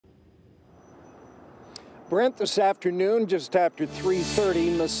Brent, this afternoon, just after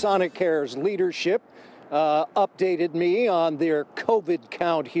 3:30, Masonicare's leadership updated me on their COVID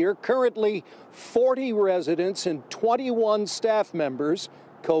count here. Currently, 40 residents and 21 staff members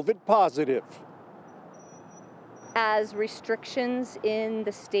COVID positive. As restrictions in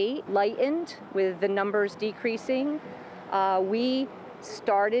the state lightened with the numbers decreasing, we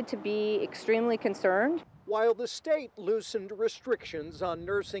started to be extremely concerned. While the state loosened restrictions on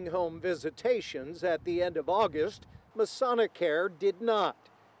nursing home visitations at the end of August, Masonicare did not.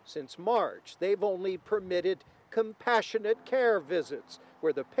 Since March, they've only permitted compassionate care visits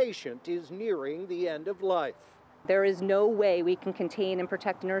where the patient is nearing the end of life. There is no way we can contain and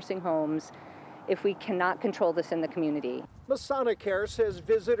protect nursing homes if we cannot control this in the community. Masonicare says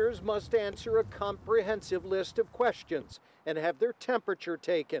visitors must answer a comprehensive list of questions and have their temperature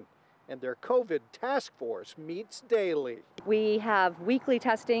taken. And their COVID task force meets daily. We have weekly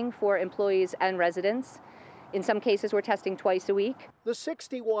testing for employees and residents. In some cases, we're testing twice a week. The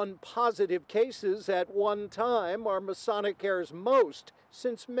 61 positive cases at one time are Masonicare's most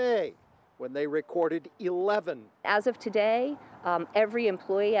since May, when they recorded 11. As of today, every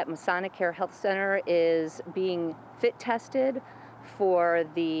employee at Masonicare Health Center is being fit tested for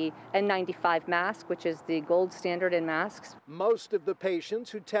the N95 mask, which is the gold standard in masks. Most of the patients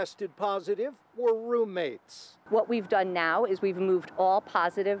who tested positive were roommates. What we've done now is we've moved all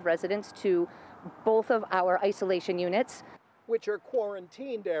positive residents to both of our isolation units, which are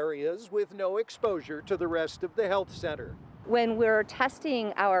quarantined areas with no exposure to the rest of the health center. When we're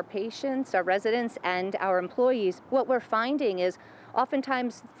testing our patients, our residents, and our employees, what we're finding is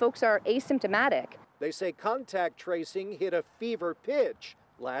oftentimes folks are asymptomatic. They say contact tracing hit a fever pitch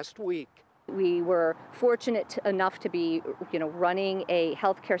last week. We were fortunate enough to be, running a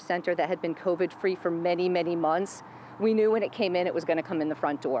healthcare center that had been COVID-free for many, many months. We knew when it came in, it was going to come in the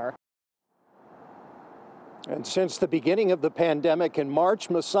front door. And since the beginning of the pandemic in March,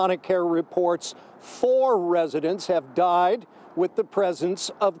 Masonicare reports 4 residents have died with the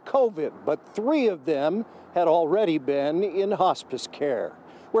presence of COVID, but 3 of them had already been in hospice care.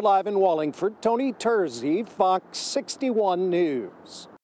 We're live in Wallingford. Tony Terzi, Fox 61 News.